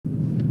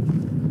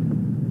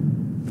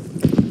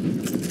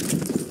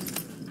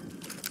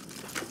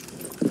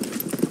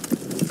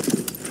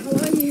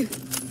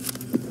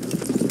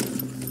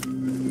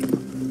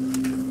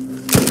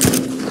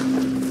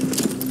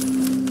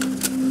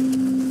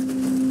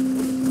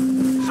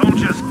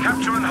Soldiers,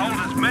 capture and hold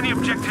as many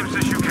objectives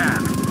as you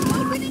can.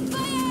 Opening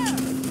fire!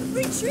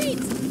 Retreat!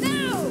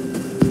 Now!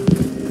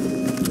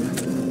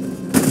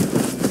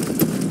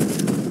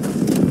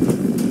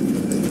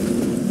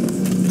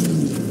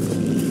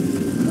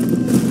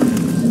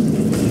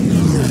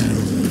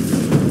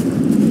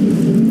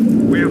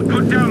 We have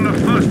put down the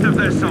first of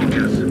their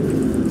soldiers.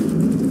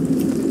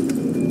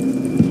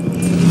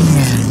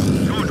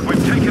 Good,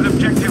 we've taken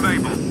objective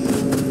Able.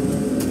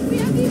 We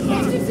have the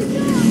objective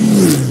secure!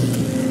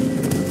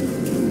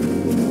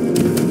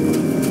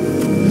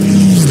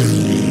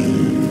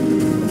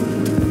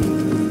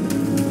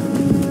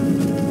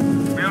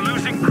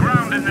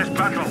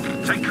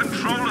 Take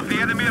control of the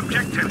enemy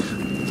objectives.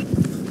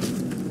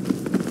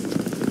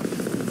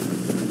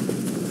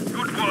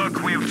 Good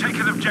work. We have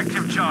taken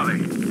objective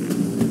Charlie.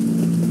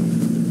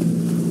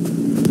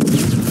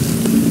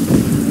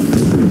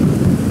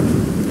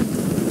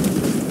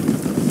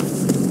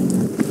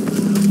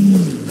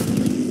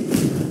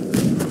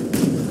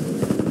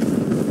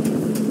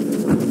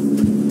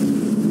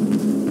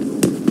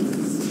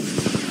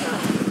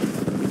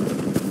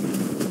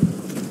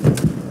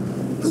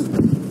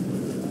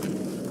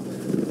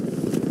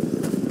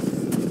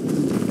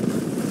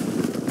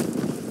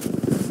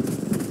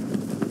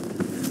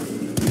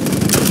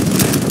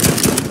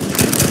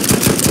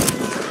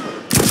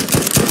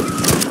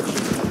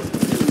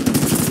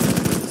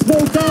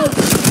 Smoke out!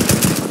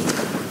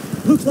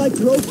 Looks like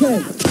you're okay.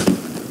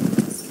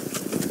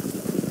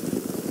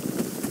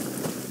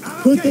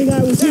 Good thing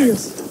I was here.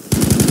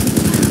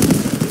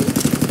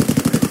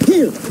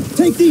 Here,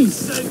 take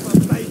these.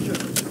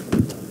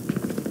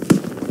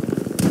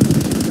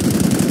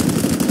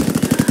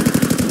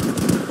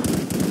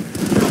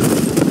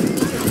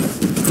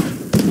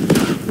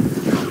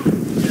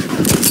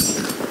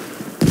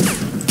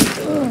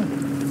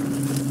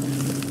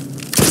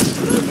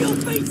 Move your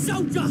feet,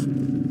 soldier!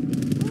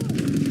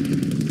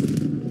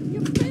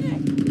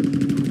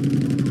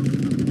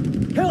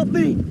 Help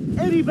me!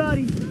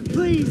 Anybody,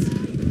 please!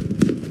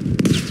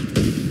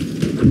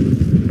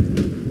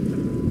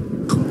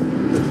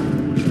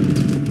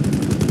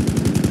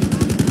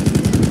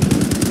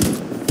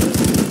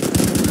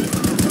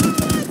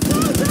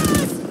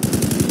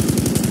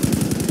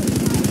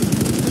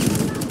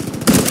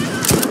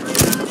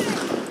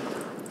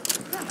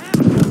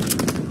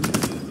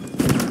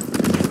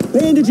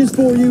 Bandages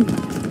for you!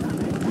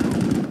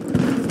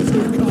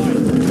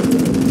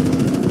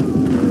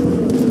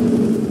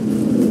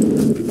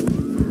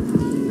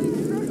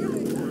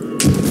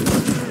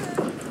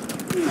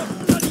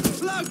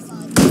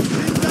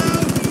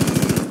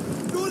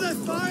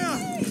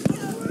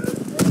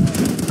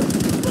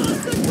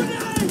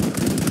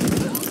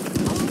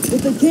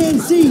 If they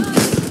can't see!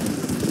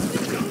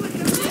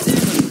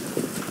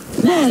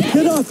 Come on,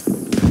 get up!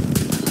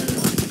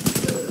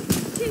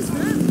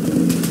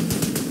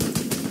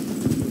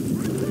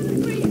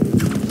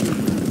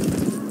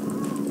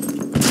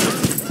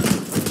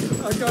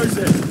 That goes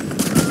in.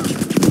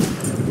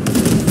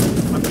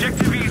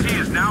 Objective Easy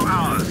is now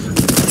ours.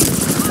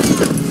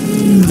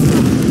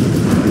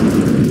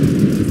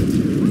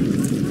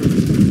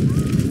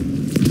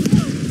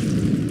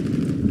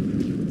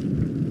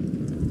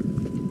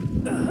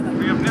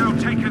 We have now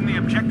taken the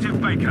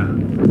objective Baker.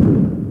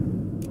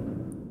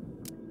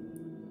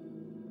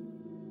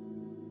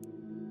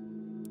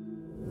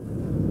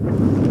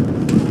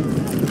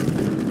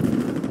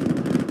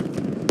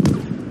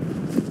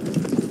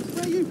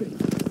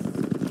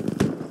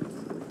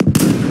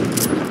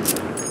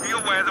 Be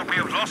aware that we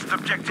have lost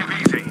objective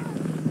Easy.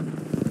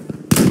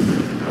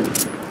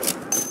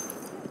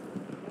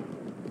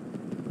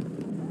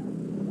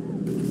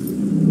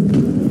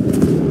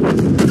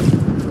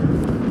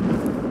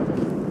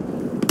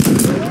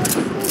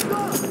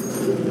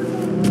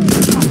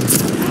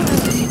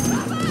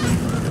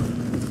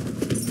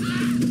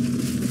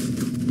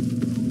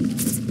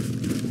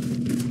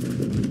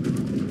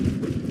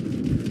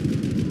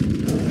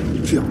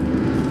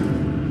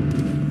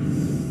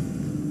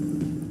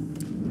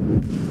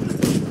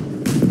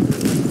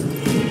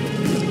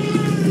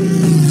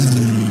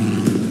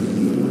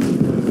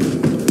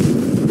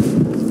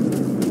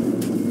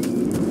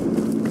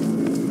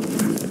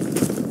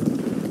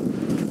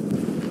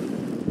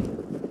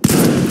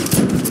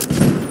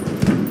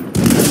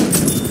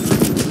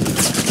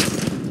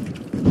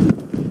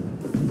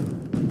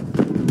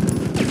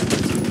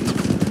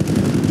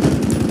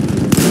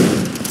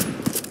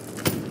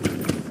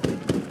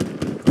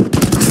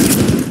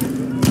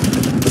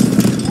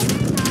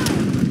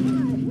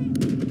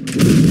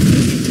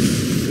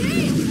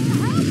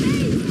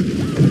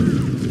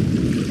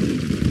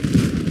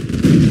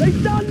 They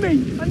done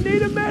me! I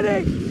need a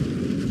medic!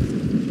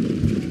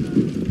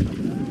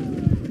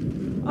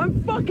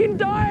 I'm fucking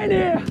dying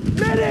here!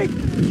 Medic!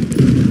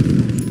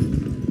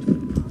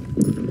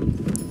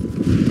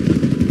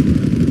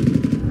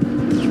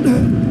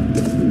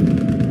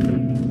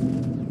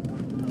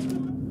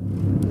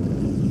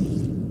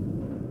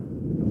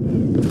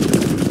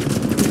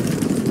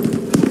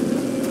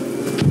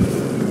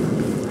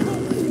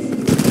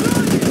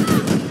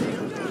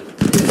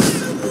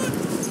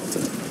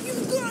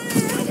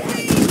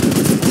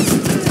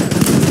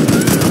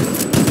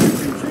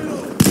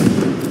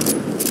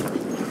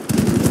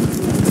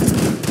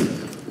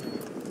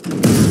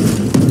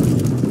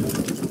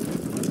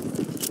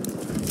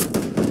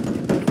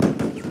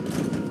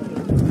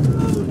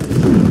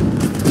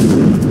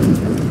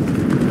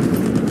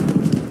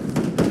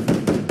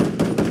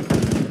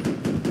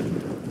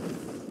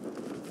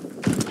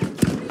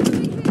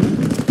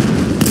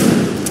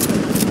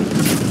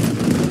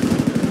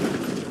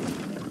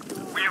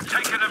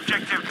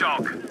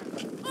 dog.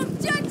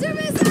 Objective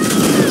is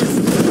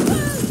ours!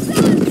 Well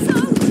done,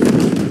 soldier!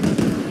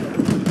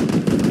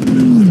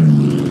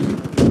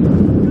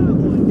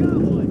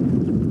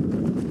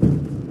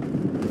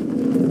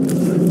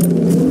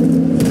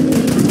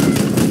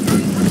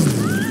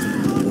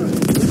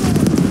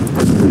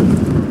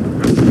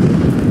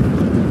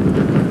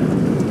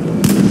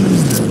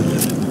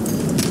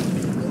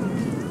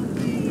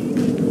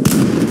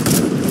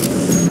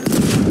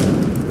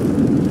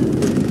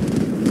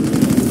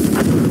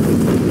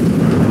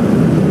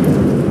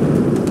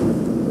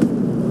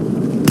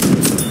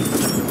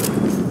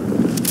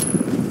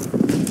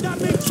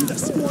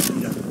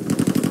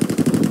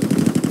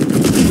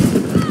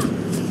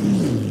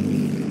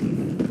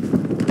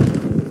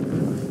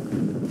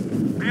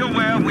 Be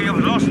aware we have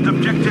lost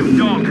objective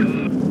dog.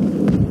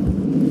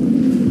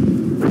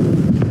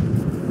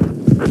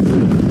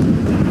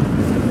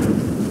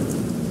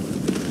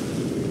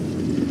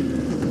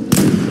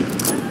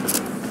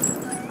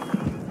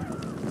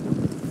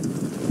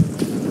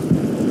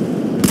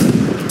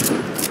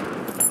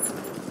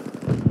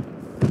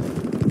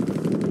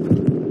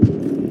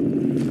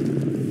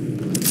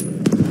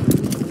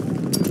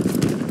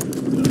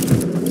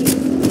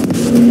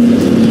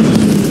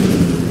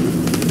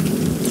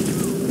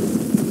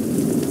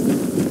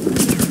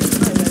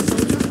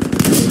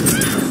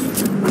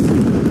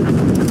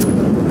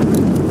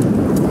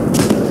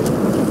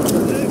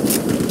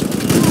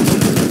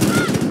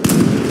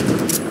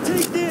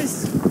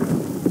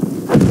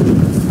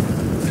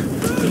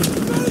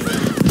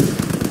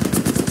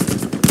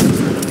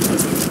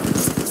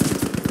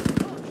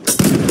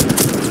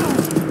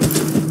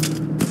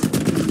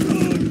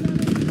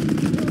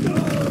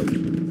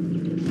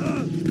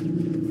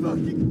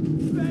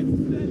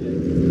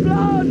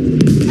 Blood!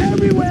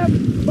 Everywhere!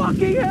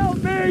 Fucking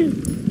help me!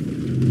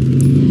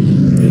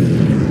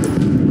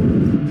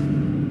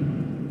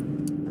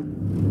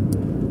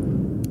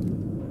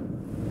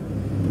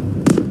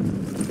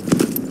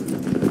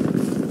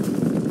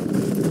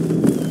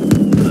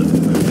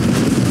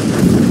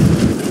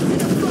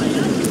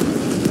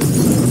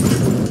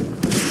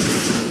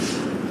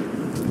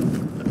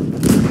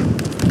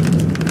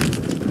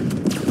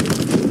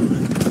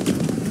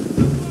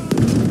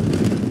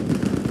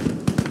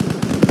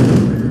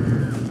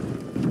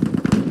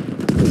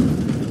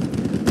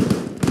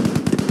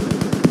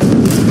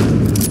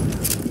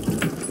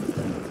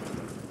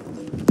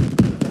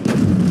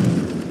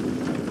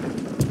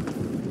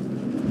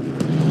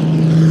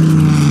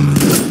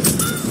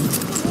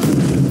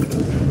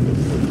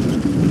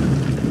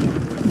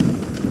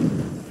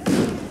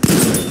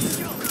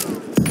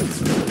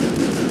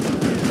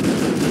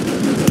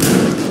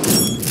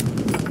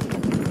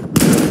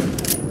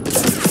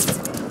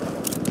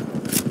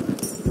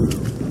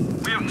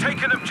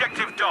 Taken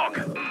objective dog.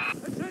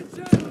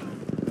 Attention!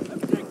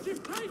 Objective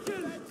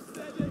taken!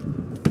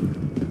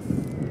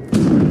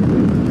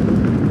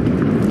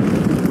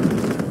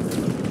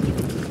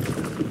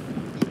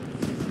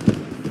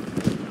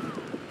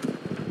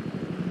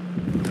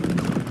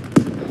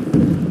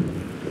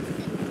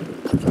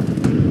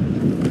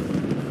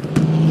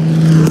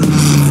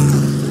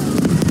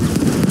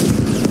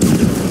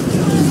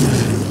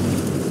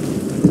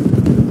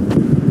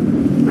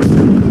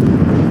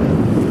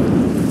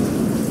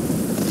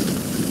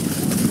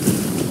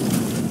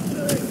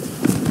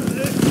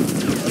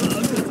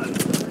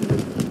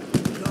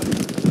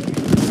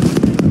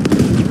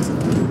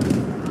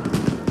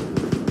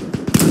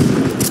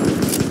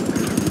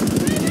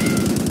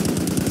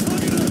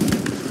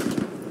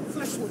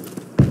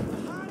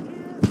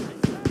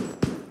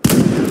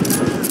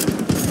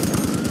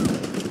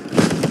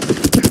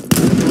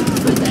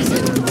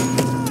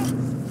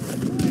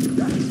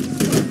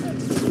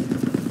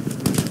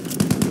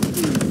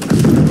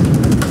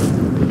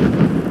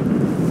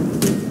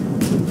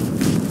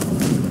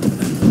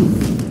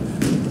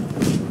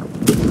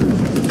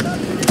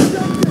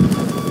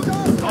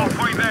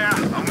 Halfway there,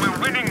 and we're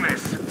winning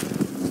this.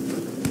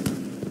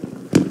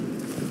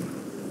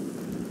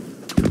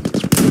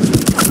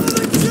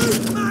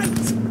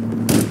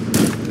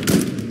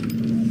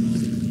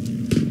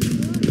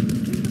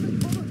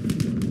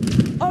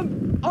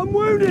 I'm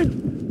wounded!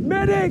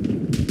 Medic!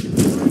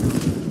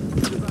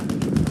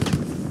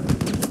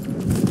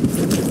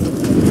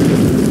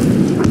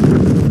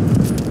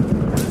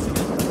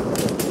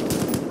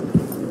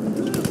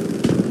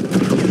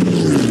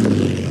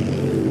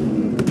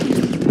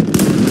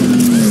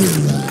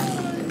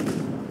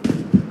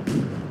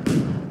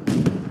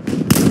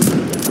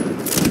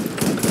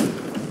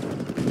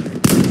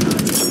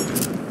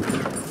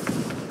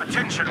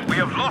 Attention, we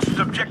have lost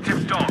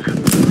objective dog.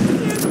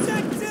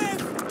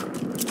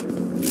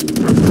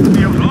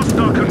 We have lost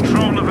our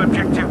control of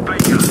objective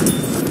Baker.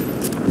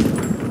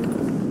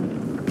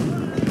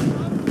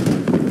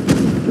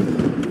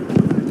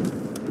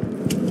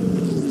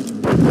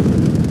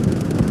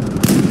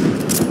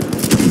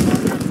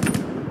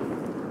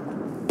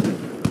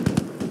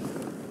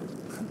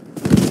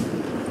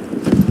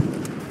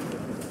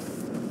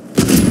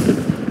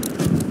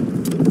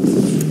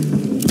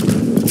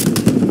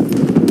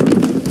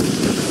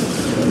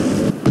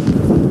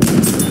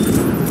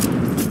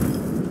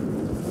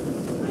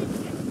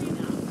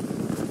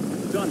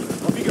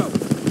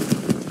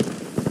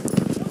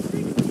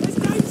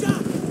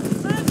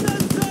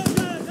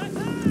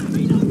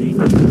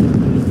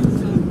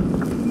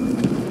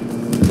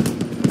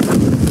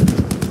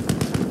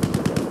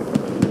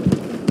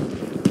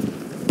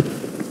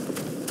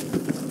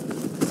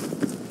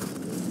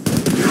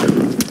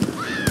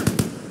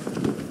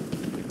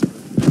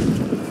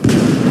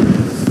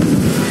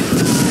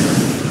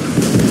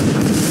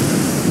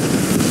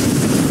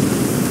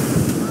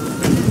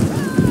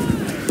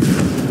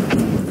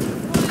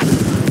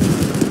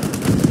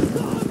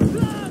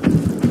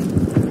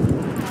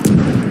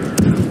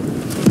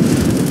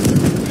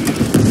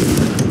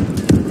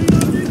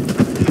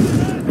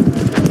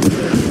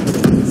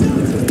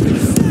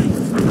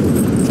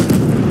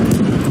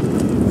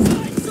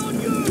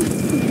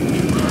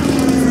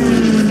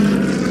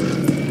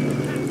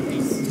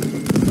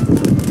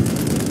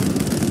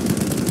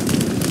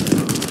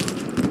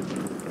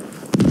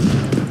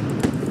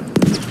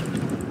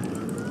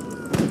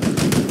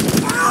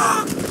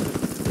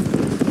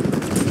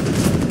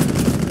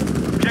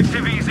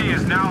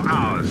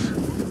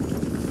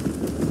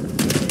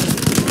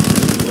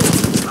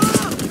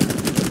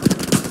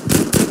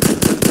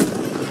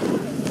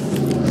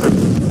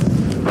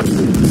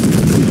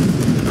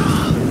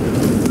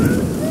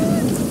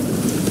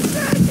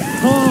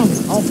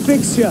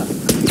 fixture.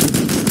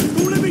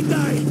 Ole mich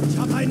nein! Ich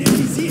hab einen im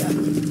Visier!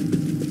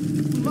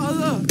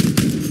 Mother!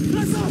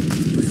 Lass auf!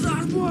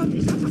 Sag,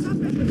 ich hab was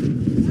abwenden!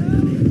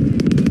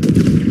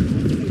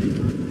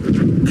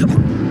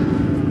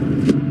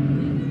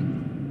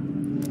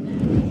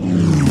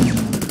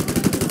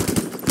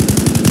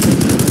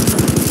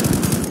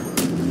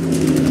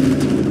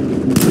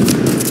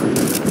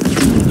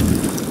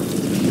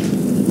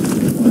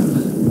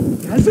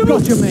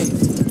 Gotcha, mate.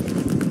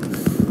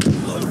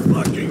 I'm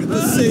fucking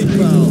the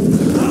seatbelt!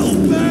 Help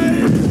me!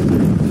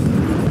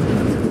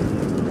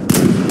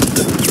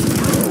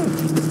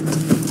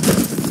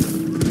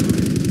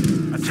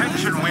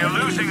 Attention, we are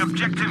losing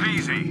objective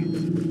easy.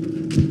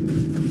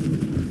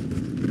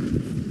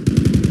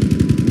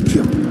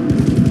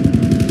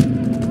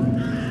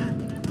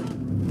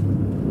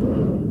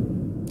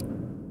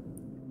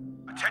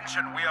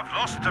 Attention, we have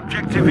lost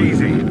objective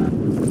easy.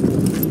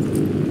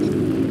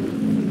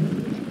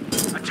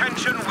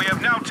 Attention, we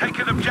have now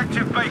taken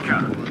objective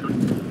Baker.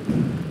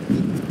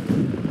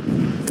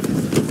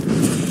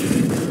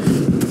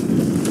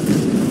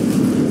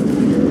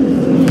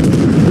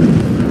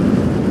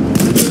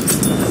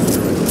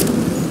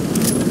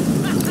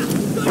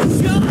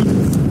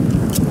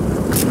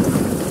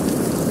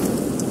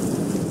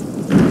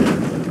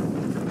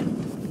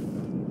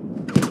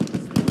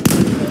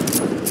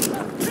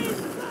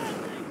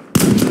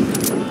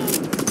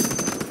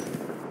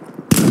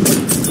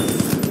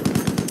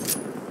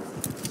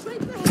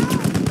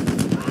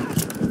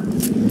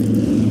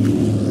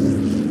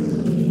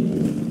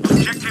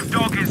 Objective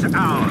dog is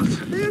ours.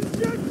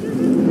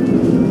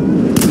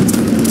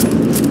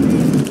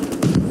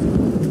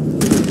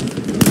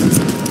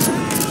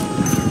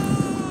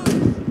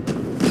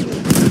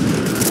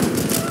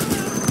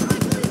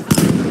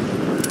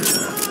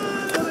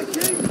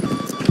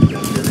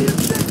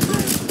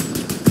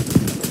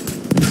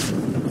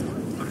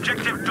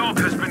 Objective dog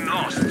has been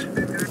lost.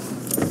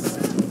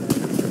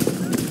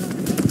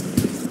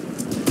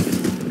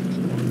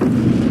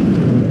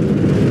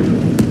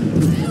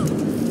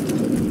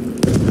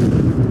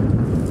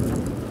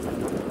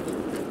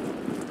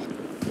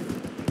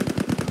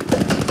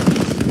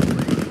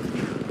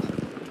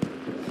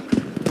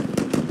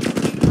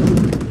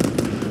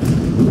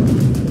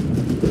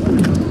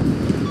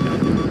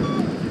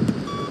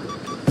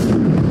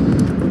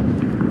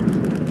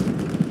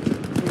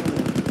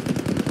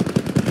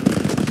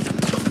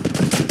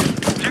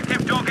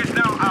 Objective dog is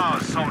now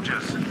ours,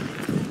 soldiers.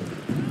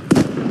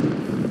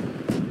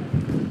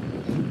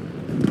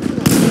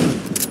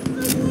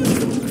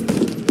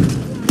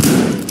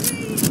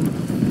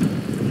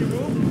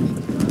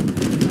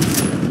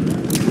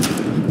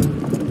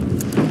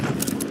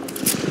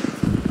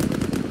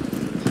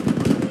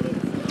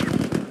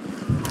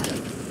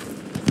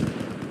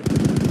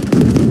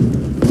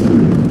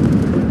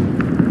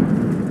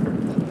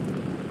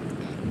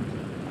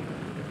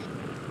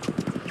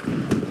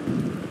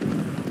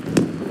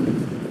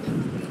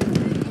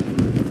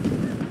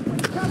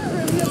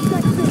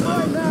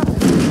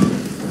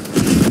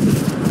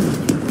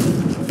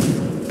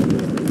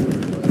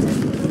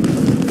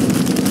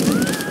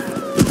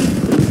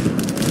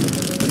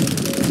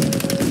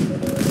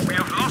 We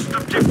have lost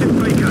objective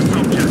Baker,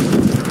 soldiers.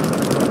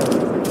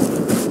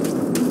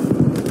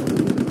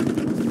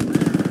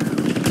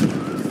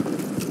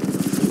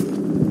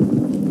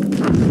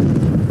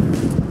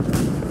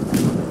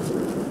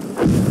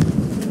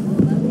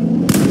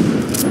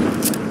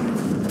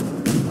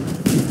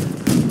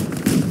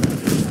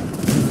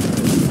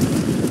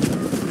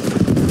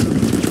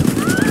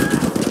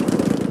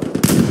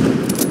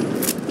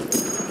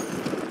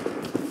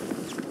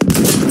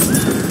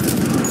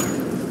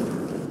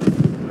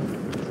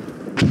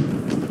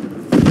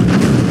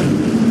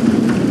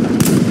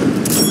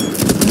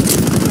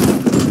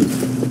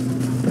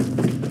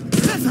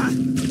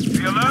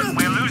 Be alert,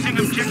 we're losing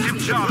objective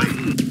Charlie.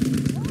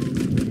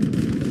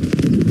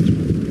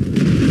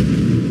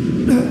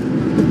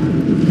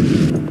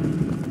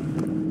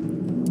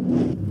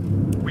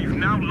 We've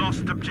now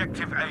lost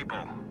objective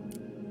Able.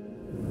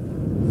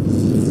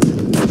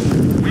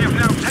 We have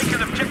now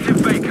taken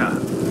objective Baker.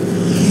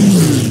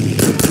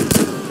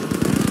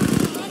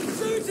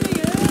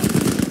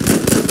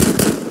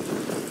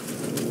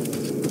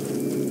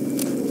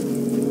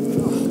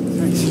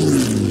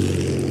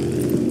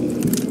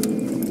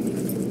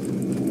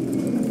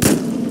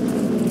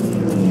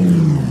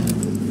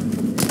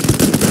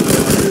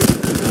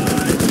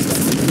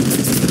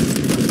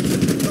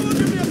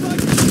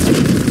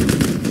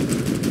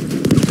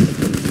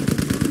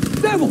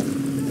 Devil!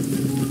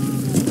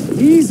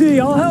 Easy,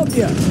 I'll help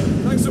you.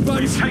 Thanks a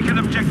bunch! We've taken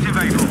objective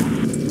Able.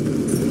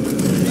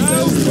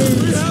 Help me!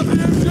 We have an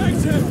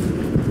objective!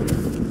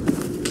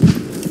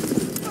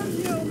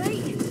 You,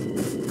 mate.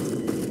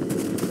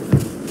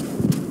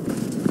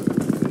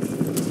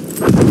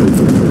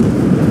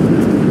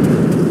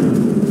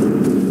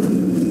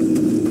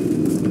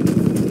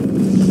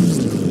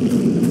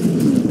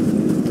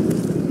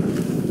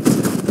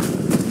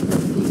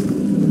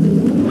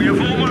 We have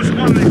almost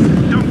won this.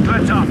 Don't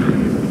let up.